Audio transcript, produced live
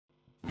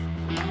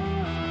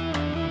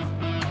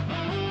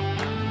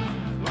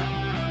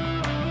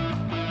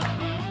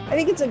I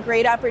think it's a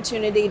great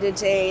opportunity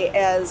today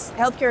as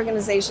healthcare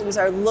organizations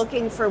are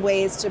looking for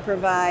ways to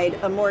provide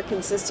a more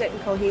consistent and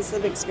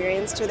cohesive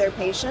experience to their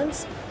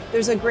patients.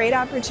 There's a great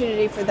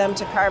opportunity for them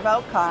to carve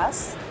out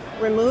costs,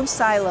 remove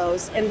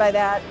silos, and by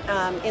that,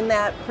 in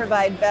that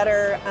provide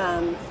better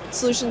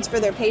solutions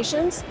for their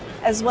patients,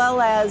 as well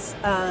as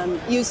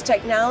use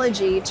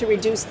technology to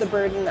reduce the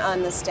burden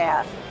on the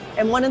staff.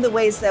 And one of the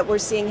ways that we're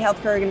seeing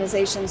healthcare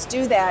organizations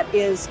do that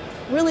is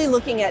really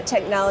looking at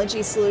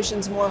technology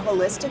solutions more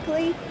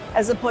holistically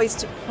as opposed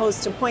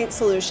to point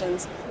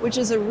solutions, which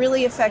is a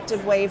really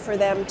effective way for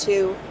them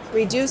to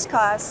reduce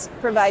costs,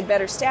 provide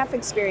better staff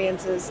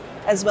experiences,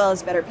 as well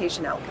as better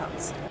patient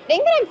outcomes. The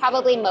thing that I'm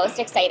probably most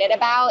excited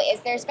about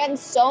is there's been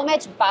so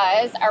much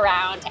buzz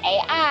around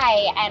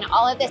AI and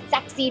all of the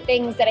sexy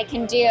things that it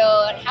can do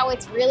and how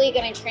it's really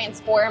going to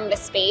transform the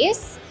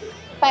space.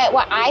 But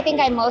what I think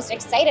I'm most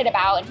excited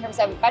about in terms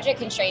of budget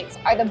constraints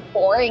are the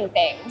boring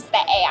things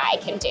that AI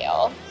can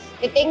do.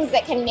 The things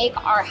that can make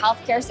our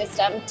healthcare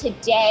system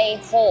today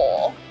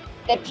whole.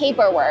 The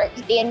paperwork,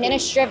 the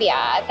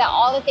administrivia,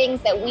 all the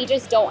things that we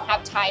just don't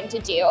have time to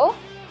do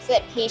so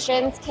that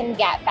patients can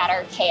get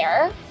better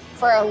care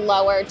for a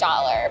lower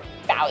dollar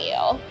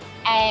value.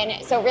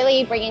 And so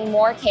really bringing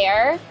more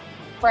care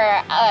for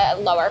a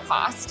lower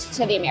cost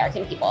to the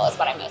American people is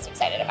what I'm most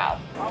excited about.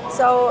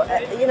 So,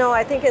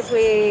 I think as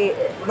we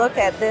look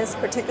at this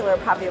particular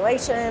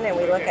population and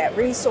we look at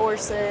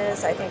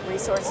resources, I think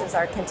resources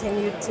are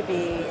continued to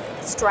be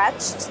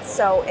stretched.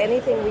 So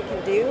anything we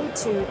can do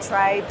to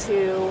try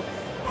to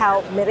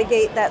help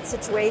mitigate that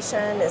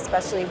situation,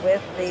 especially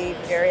with the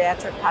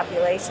geriatric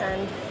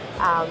population,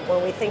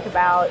 when we think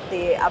about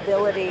the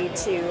ability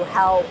to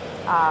help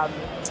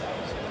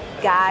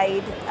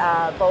guide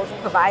both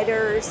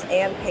providers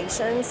and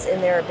patients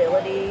in their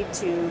ability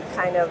to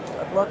kind of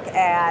look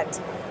at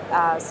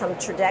some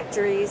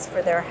trajectories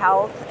for their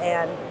health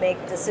and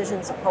make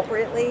decisions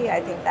appropriately,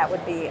 I think that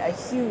would be a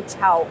huge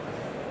help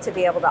to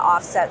be able to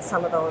offset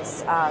some of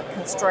those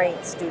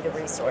constraints due to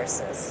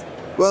resources.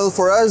 Well,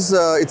 for us,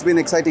 it's been an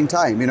exciting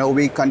time.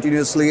 We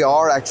continuously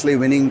are actually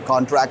winning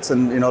contracts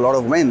and a lot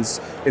of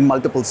wins in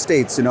multiple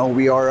states.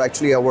 We are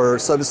actually, our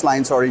service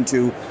lines are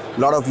into a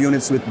lot of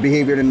units with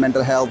behavior and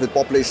mental health, with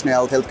population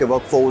health, healthcare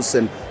workforce,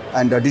 and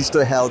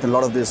digital health, and a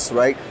lot of this,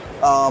 right?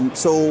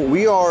 So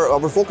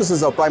our focus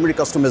is our primary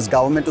customer is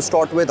government to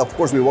start with. Of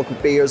course, we work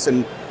with payers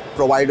and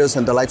providers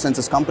and the life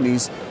sciences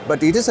companies,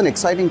 but it is an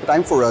exciting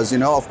time for us.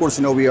 Of course,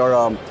 we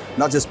are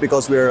not just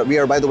because we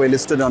are, by the way,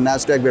 listed on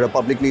NASDAQ. We're a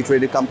publicly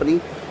traded company,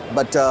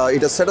 but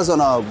it has set us on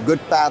a good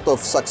path of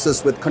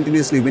success with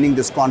continuously winning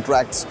these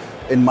contracts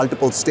in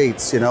multiple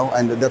states,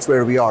 and that's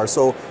where we are.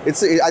 So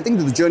I think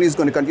the journey is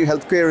going to continue.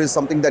 Healthcare is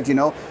something that,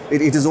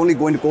 it is only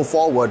going to go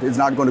forward. It's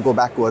not going to go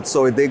backwards.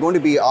 So there are going to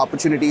be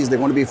opportunities, there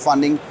are going to be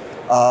funding,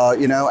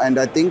 and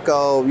I think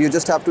you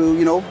just have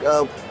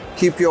to,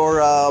 keep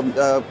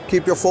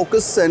your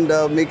focus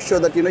and make sure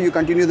that you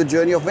continue the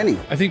journey of winning.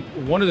 I think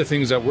one of the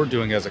things that we're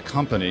doing as a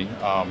company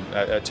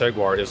at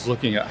Tegwar is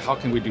looking at how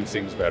can we do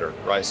things better,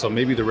 right? So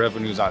maybe the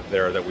revenue's not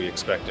there that we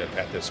expected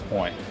at this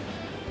point.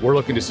 We're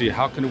looking to see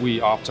how can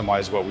we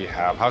optimize what we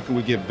have, how can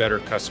we give better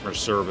customer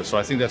service. So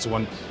I think that's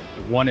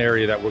one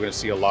area that we're going to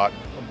see a lot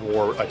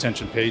more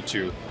attention paid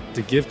to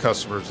give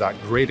customers that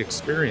great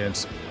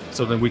experience,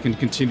 so then we can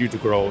continue to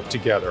grow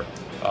together.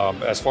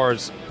 As far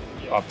as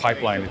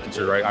pipeline is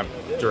concerned, right? I'm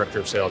director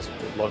of sales.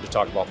 Love to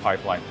talk about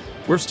pipeline.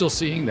 We're still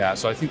seeing that,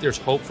 so I think there's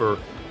hope for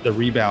the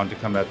rebound to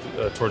come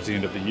towards the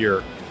end of the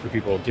year, for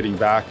people getting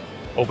back,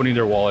 opening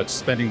their wallets,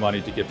 spending money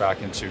to get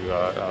back into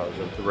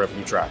the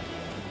revenue track.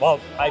 Well,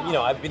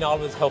 I've been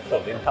always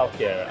hopeful in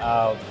healthcare.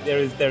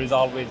 There is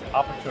always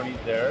opportunities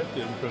there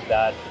to improve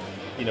that,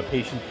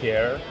 patient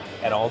care,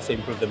 and also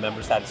improve the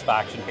member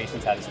satisfaction,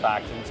 patient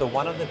satisfaction. So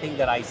one of the things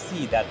that I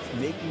see that's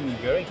making me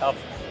very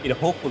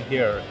hopeful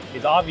here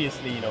is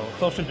obviously,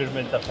 social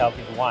determinants of health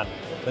is one,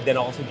 but then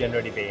also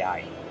generative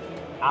AI.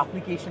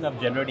 Application of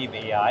generative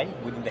AI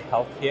within the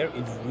healthcare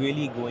is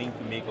really going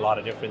to make a lot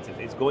of differences.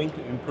 It's going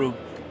to improve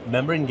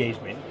member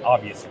engagement,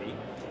 obviously.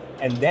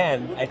 And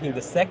then I think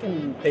the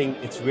second thing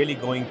it's really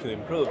going to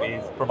improve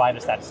is provider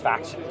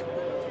satisfaction.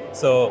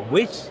 So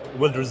which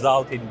will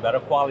result in better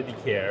quality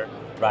care,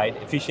 right?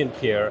 Efficient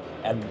care,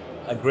 and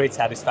a great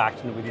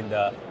satisfaction within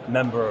the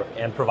member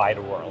and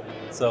provider world.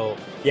 So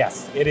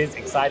yes, it is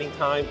exciting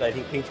times. I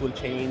think things will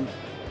change.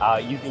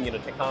 Using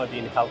technology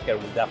in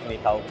healthcare will definitely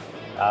help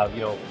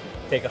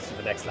take us to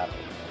the next level.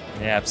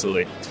 Yeah,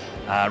 absolutely.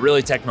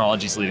 Really,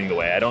 technology is leading the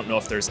way. I don't know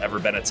if there's ever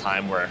been a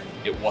time where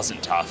it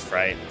wasn't tough,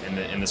 right,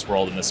 in this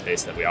world, in this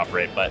space that we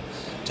operate. But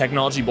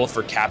technology, both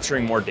for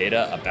capturing more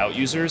data about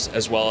users,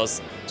 as well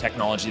as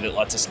technology that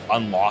lets us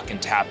unlock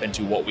and tap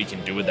into what we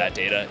can do with that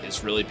data,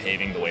 is really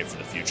paving the way for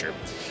the future.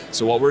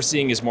 So what we're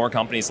seeing is more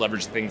companies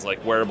leverage things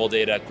like wearable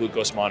data,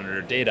 glucose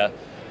monitor data,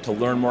 to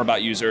learn more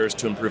about users,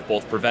 to improve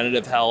both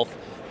preventative health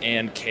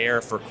and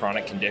care for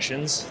chronic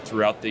conditions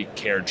throughout the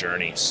care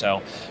journey.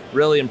 So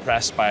really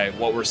impressed by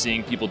what we're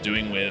seeing people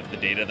doing with the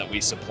data that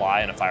we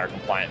supply in a FHIR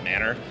compliant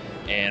manner,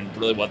 and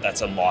really what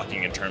that's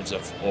unlocking in terms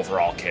of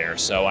overall care.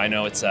 So I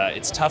know it's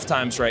tough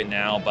times right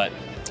now, but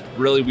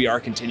really we are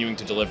continuing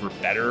to deliver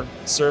better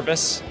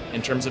service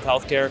in terms of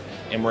healthcare,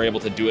 and we're able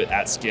to do it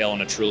at scale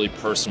in a truly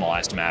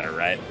personalized manner,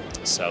 right?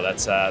 So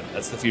that's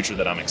the future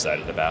that I'm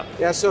excited about.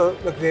 Yeah, so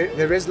look,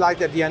 there is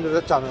light at the end of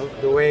the tunnel.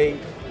 The way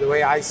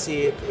I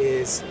see it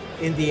is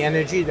in the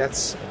energy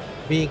that's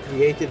being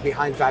created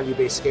behind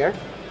value-based care.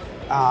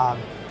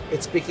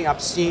 It's picking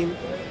up steam.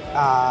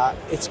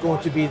 It's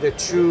going to be the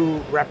true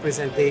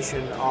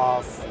representation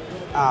of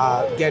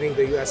getting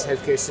the US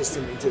healthcare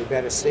system into a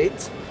better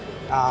state.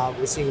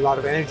 We're seeing a lot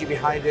of energy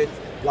behind it.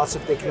 Lots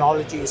of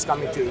technology is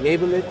coming to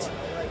enable it.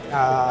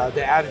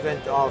 The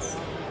advent of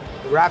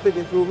rapid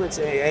improvements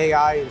in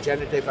AI and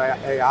generative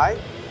AI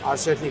are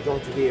certainly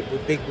going to be a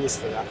big boost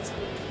for that.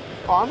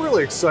 I'm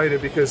really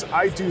excited because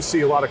I do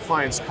see a lot of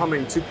clients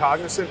coming to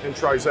Cognizant and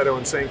TriZetto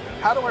and saying,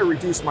 how do I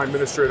reduce my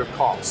administrative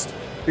cost?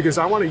 Because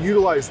I want to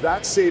utilize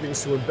that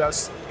savings to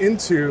invest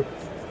into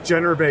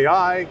generative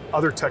AI,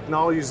 other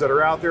technologies that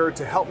are out there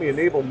to help me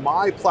enable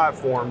my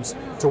platforms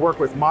to work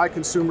with my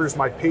consumers,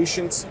 my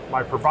patients,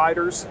 my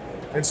providers.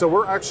 And so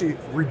we're actually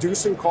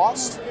reducing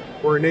costs.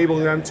 We're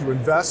enabling them to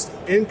invest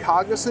in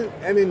Cognizant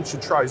and into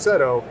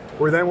TriZetto,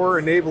 where then we're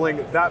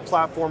enabling that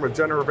platform of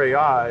generative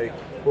AI,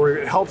 where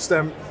it helps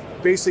them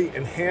basically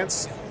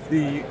enhance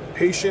the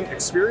patient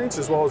experience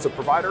as well as the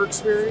provider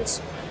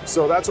experience.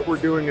 So that's what we're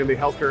doing in the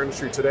healthcare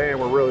industry today, and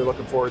we're really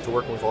looking forward to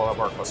working with a lot of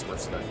our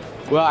customers today.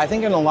 Well, I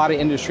think in a lot of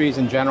industries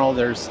in general,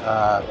 there's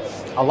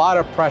a lot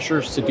of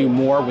pressures to do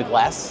more with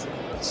less.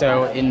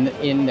 So in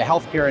the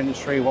healthcare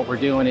industry, what we're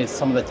doing is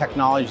some of the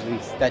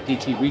technologies that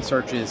DT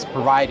Research is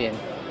providing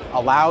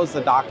allows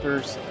the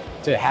doctors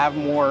to have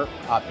more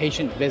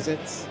patient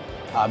visits,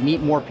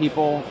 meet more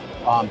people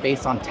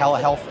based on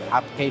telehealth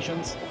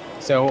applications.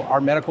 So our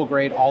medical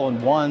grade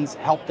all-in-ones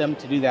help them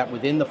to do that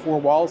within the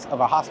four walls of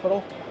a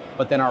hospital,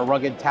 but then our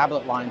rugged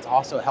tablet lines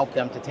also help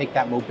them to take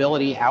that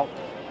mobility out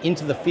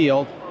into the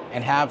field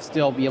and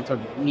still be able to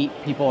meet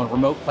people in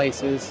remote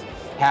places,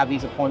 have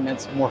these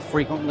appointments more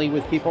frequently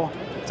with people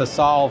to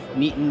solve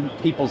meeting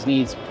people's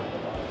needs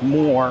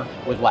more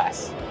with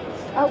less.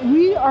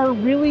 We are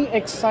really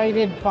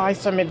excited by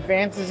some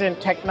advances in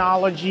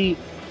technology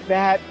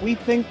that we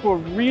think will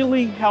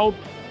really help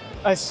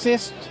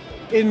assist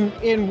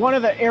in one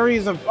of the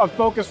areas of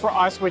focus for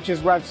us, which is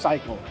rev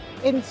cycle.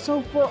 And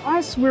so for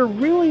us, we're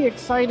really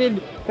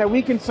excited that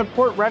we can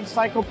support rev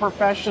cycle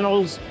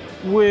professionals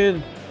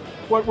with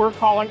what we're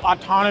calling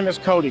autonomous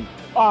coding,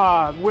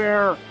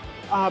 where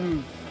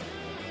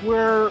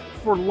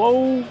for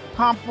low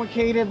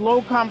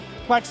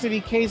complexity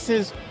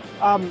cases,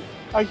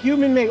 a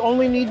human may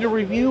only need to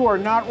review or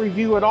not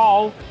review at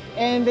all,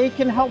 and they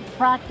can help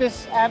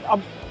practice at a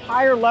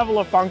higher level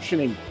of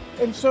functioning.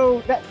 And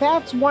so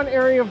that's one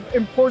area of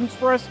importance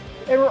for us.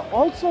 And we're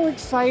also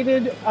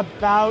excited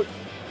about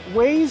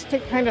ways to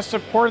kind of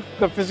support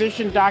the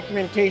physician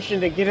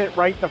documentation to get it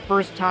right the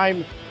first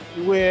time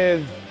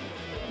with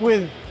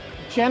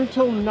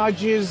gentle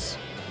nudges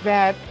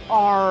that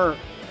are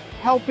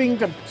helping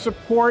to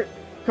support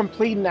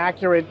complete and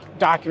accurate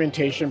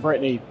documentation,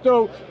 Brittany.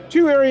 So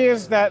two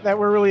areas that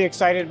we're really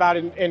excited about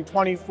in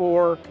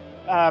 24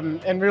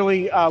 and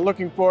really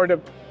looking forward to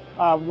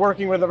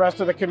working with the rest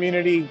of the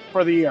community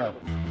for the year.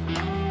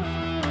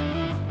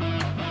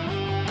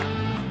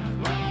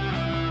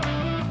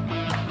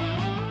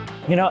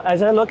 You know,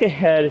 as I look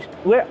ahead,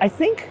 I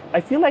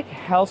feel like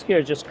healthcare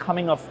is just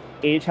coming of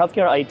age.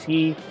 Healthcare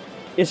IT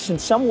is in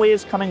some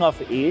ways coming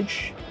of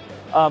age.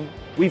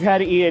 We've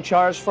had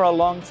EHRs for a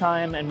long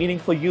time, and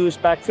meaningful use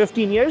back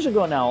 15 years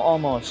ago now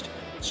almost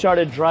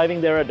started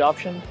driving their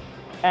adoption,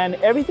 and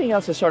everything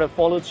else has sort of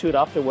followed suit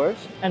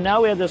afterwards. And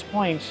now we're at this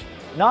point,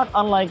 not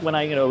unlike when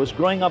I was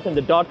growing up in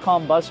the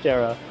dot-com bust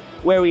era,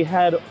 where we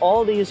had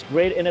all these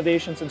great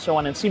innovations and so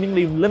on and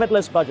seemingly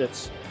limitless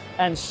budgets.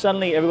 And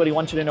suddenly everybody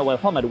wants you to know, well,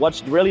 Hamid,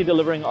 what's really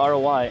delivering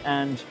ROI?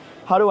 And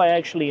how do I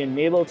actually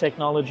enable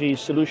technology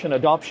solution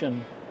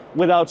adoption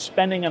without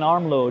spending an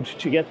arm load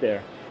to get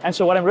there? And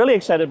so what I'm really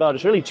excited about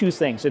is really two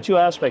things, there are two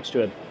aspects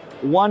to it.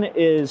 One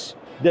is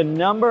the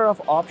number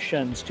of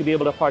options to be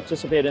able to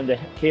participate in the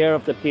care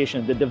of the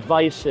patient, the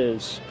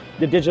devices,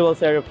 the digital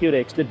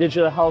therapeutics, the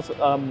digital health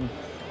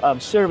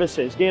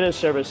services, data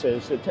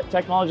services,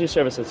 technology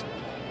services,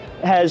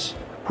 has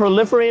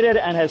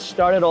proliferated and has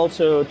started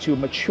also to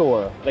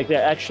mature. Like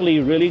they're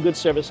actually really good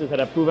services that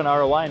have proven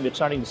ROI, and we're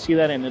starting to see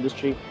that in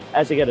industry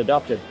as they get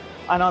adopted.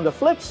 And on the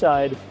flip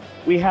side,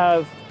 we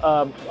have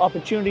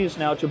opportunities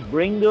now to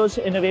bring those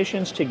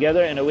innovations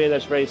together in a way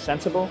that's very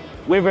sensible.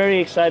 We're very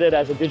excited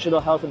as a digital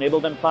health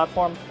enablement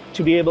platform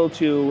to be able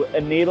to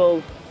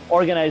enable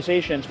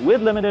organizations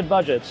with limited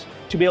budgets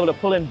to be able to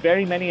pull in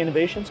very many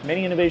innovations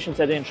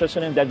that they're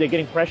interested in, that they're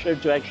getting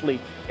pressured to actually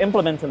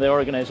implement in their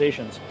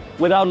organizations,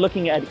 without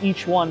looking at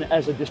each one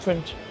as a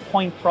different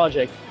point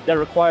project that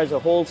requires a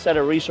whole set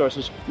of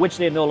resources, which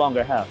they no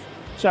longer have.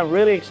 So I'm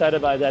really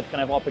excited by that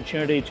kind of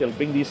opportunity to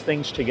bring these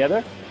things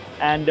together.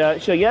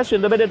 And so yes,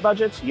 with limited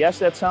budgets, yes,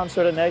 that sounds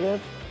sort of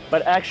negative,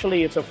 but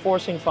actually it's a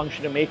forcing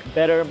function to make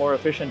better, more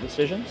efficient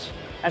decisions.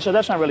 And so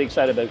that's what I'm really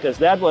excited about, because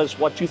that was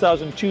what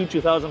 2002,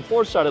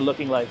 2004 started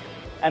looking like.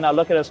 And now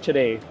look at us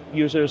today,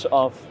 users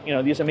of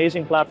these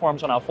amazing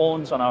platforms on our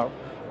phones, on our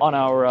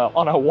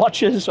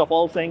watches of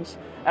all things,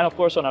 and of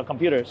course on our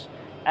computers.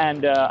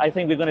 And I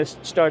think we're going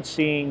to start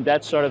seeing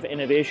that sort of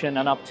innovation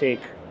and uptake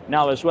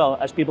now as well,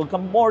 as people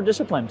become more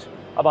disciplined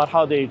about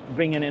how they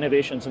bring in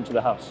innovations into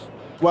the house.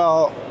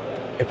 Well,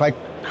 if I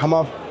come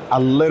off a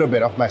little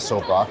bit of my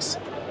soapbox,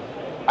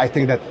 I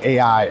think that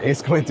AI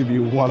is going to be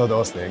one of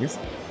those things.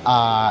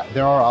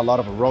 There are a lot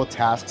of rote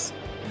tasks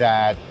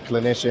that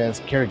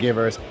clinicians,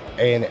 caregivers,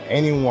 and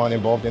anyone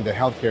involved in the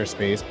healthcare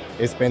space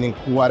is spending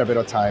quite a bit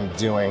of time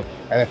doing.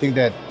 And I think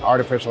that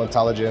artificial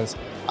intelligence,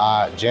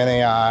 Gen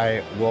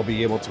AI will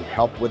be able to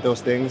help with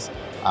those things,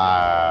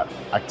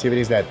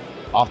 activities that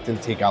often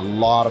take a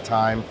lot of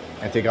time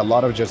and take a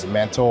lot of just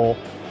mental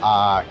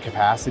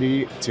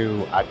capacity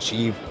to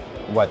achieve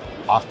what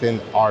often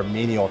are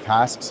menial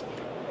tasks,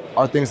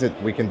 are things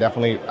that we can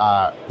definitely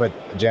put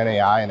Gen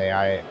AI and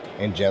AI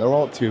in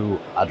general to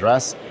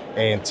address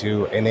and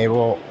to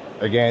enable,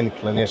 again,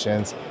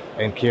 clinicians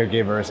and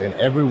caregivers and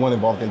everyone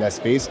involved in that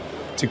space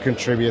to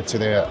contribute to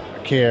the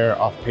care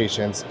of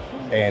patients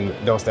and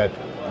those that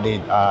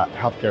need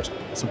healthcare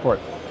support.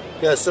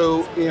 Yeah,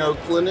 so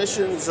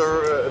physicians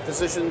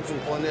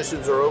and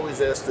clinicians are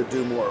always asked to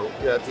do more.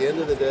 Yeah, at the end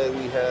of the day,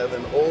 we have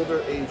an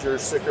older, ager,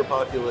 sicker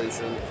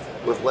population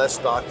with less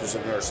doctors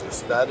and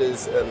nurses. That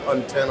is an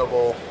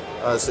untenable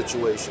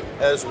situation.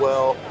 As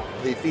well,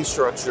 the fee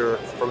structure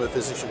from the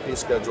physician fee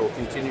schedule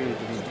continuing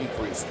to be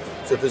decreased.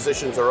 So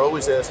physicians are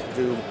always asked to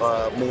do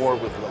more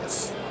with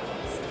less.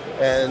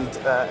 And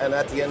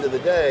at the end of the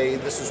day,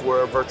 this is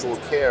where virtual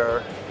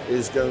care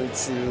is going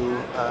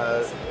to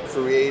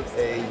create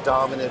a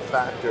dominant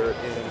factor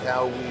in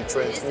how we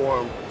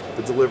transform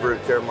the delivery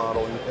care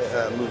model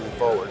moving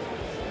forward.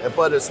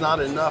 But it's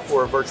not enough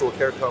for a virtual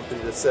care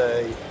company to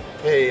say,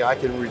 hey, I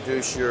can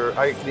increase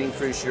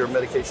your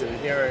medication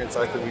adherence,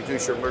 I can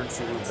reduce your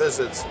emergency room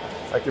visits,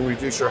 I can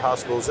reduce your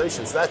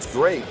hospitalizations. That's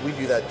great, we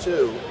do that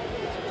too.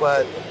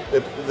 But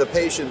the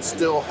patient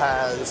still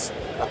has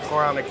a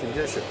chronic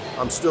condition.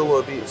 I'm still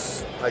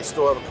obese, I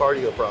still have a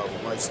cardio problem,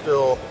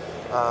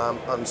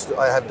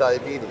 I have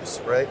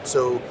diabetes, right?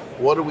 So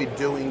what are we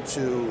doing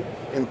to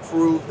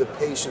improve the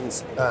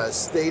patient's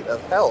state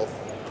of health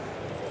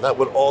that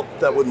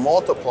would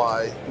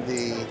multiply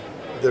the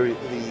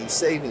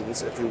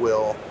savings, if you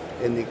will,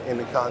 in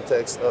the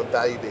context of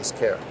value-based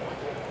care?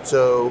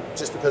 So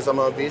just because I'm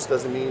obese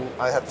doesn't mean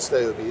I have to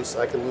stay obese.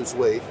 I can lose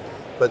weight,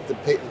 but the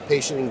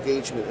patient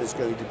engagement is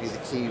going to be the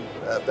key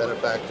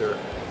benefactor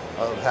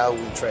of how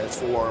we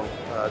transform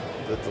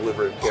the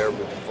delivery of care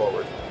moving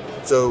forward.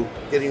 So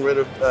getting rid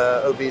of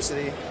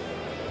obesity,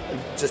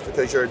 just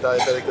because you're a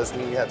diabetic doesn't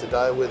mean you have to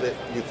die with it.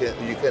 You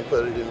can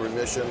put it in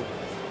remission.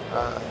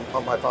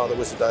 My father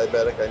was a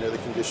diabetic. I know the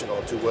condition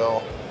all too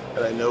well,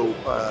 and I know,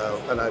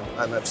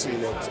 and I've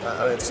seen it.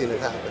 I've seen it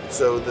happen.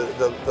 So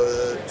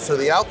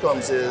the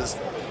outcomes is,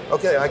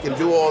 okay, I can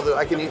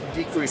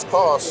decrease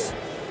costs,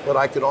 but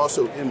I can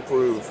also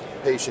improve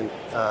patient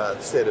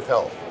state of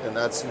health, and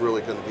that's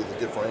really going to be the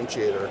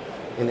differentiator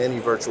in any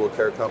virtual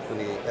care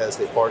company as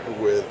they partner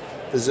with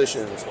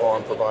physicians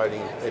on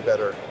providing a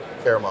better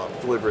care model,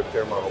 delivery of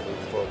care model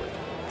moving forward.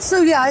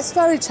 So yeah, it's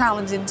very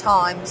challenging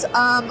times.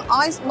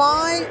 I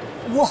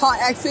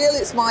feel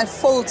it's my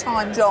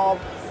full-time job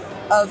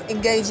of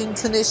engaging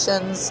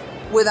clinicians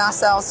with our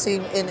sales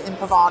team in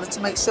Imprivata to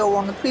make sure we're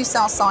on the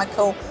pre-sale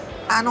cycle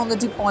and on the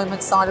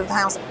deployment side of the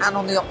house and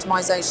on the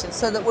optimization,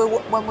 so that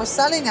when we're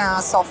selling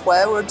our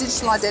software, we're a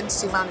digital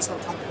identity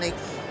management company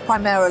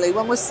primarily.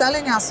 When we're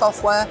selling our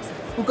software,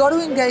 we've got to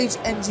engage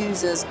end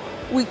users.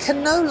 We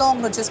can no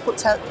longer just put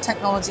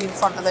technology in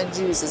front of end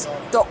users,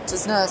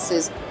 doctors,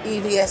 nurses,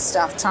 EVS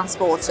staff,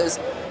 transporters.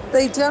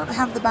 They don't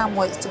have the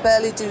bandwidth to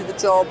barely do the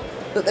job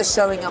that they're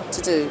showing up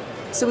to do.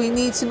 So we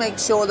need to make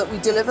sure that we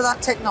deliver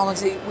that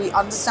technology, we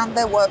understand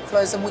their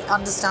workflows, and we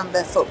understand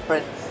their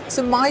footprint.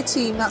 So my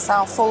team, that's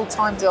our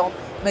full-time job,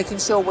 making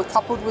sure we're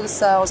coupled with the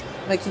sales,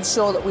 making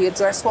sure that we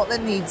address what their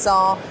needs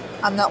are,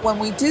 and that when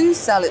we do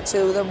sell it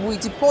to them, we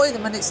deploy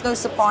them and it's no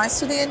surprise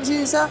to the end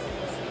user,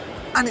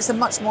 and it's a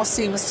much more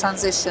seamless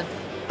transition.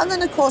 And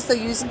then of course they're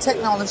using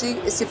technology,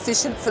 it's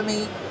efficient for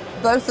me.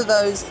 Both of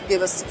those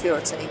give us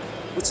security,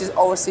 which is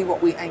obviously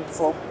what we aim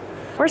for.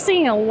 We're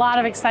seeing a lot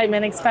of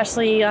excitement,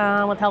 especially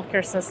with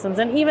healthcare systems.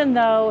 And even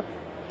though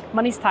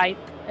money's tight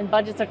and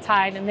budgets are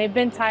tight, and they've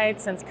been tight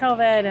since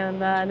COVID,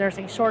 and the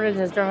nursing shortage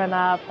has driven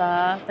up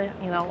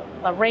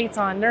the rates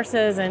on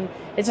nurses, and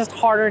it's just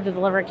harder to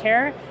deliver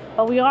care.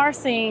 But we are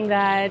seeing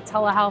that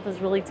telehealth is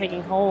really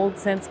taking hold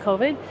since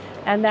COVID,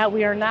 and that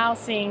we are now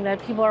seeing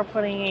that people are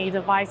putting a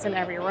device in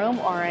every room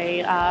or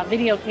a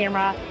video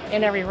camera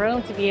in every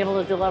room to be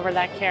able to deliver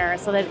that care,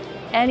 so that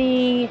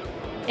any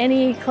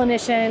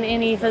clinician,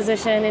 any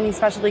physician, any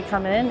specialty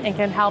come in and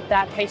can help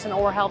that patient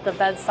or help the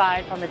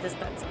bedside from a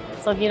distance.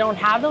 So if you don't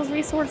have those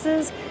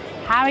resources,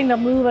 having to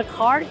move a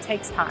cart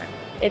takes time.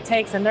 it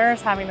takes a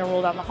nurse having to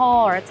roll down the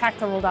hall or a tech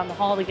to roll down the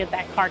hall to get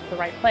that cart to the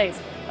right place.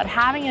 But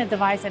having a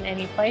device in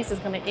any place is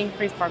going to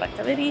increase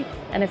productivity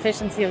and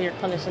efficiency of your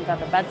clinicians at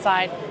the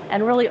bedside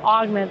and really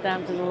augment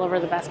them to deliver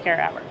the best care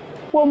ever.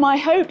 Well, my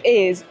hope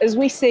is, as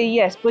we see,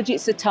 yes,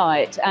 budgets are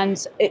tight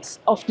and it's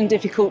often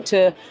difficult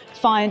to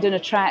find and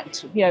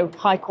attract,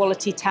 high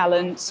quality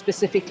talent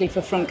specifically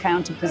for front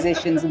counter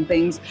positions and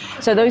things.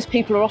 So those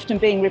people are often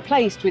being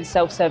replaced with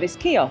self-service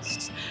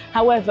kiosks.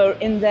 However,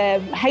 in their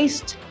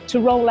haste to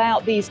roll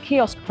out these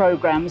kiosk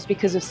programs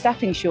because of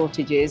staffing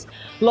shortages,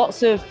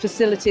 lots of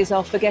facilities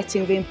are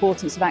forgetting the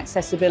importance of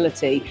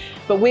accessibility.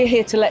 But we're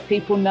here to let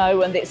people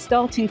know, and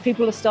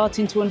people are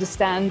starting to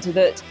understand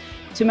that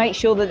to make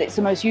sure that it's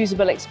the most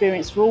usable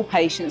experience for all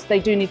patients, they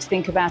do need to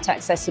think about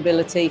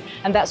accessibility,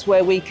 and that's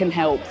where we can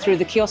help through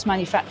the Kiosk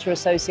Manufacturer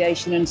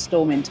Association and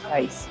Storm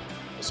Interface.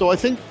 So I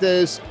think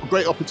there's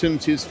great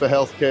opportunities for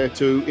healthcare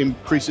to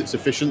increase its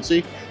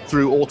efficiency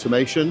through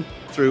automation,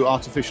 through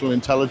artificial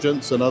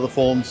intelligence and other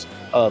forms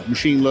of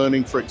machine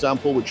learning, for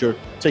example, which are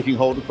taking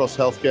hold across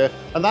healthcare.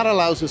 And that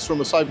allows us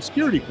from a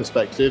cybersecurity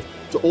perspective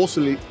to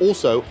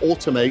also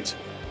automate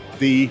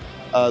the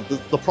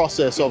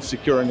process of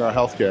securing our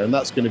healthcare, and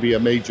that's going to be a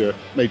major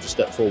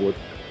step forward.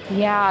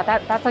 Yeah,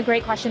 that's a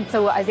great question.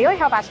 So Azalea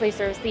Health actually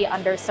serves the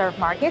underserved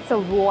market,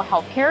 so rural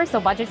healthcare, so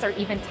budgets are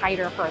even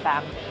tighter for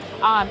them.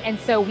 And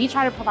so we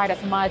try to provide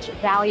as much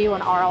value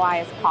and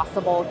ROI as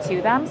possible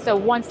to them. So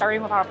one,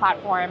 starting with our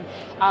platform,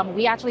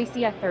 we actually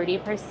see a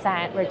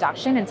 30%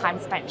 reduction in time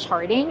spent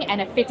charting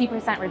and a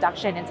 50%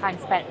 reduction in time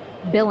spent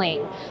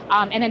billing.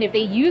 And then if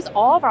they use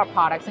all of our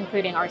products,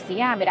 including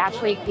RCM, it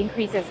actually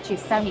increases to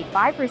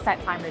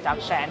 75% time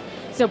reduction.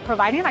 So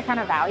providing that kind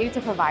of value to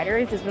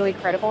providers is really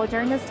critical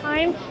during this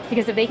time,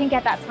 because if they can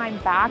get that time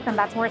back, then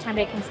that's more time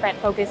they can spend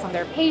focused on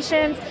their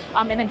patients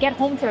and then get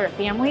home to their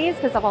families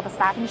because of all the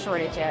staffing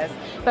shortages.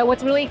 But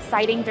what's really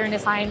exciting during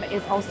this time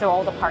is also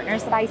all the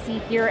partners that I see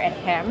here at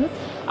HIMSS.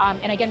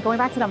 And again, going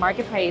back to the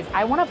marketplace,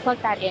 I want to plug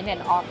that in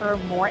and offer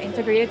more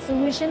integrated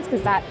solutions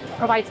because that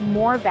provides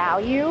more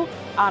value,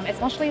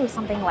 especially with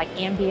something like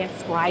ambient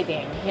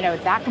scribing.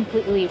 That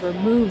completely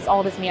removes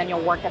all this manual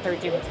work that they're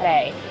doing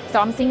today. So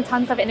I'm seeing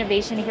tons of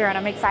innovation here, and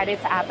I'm excited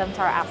to add them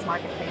to our apps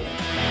marketplace.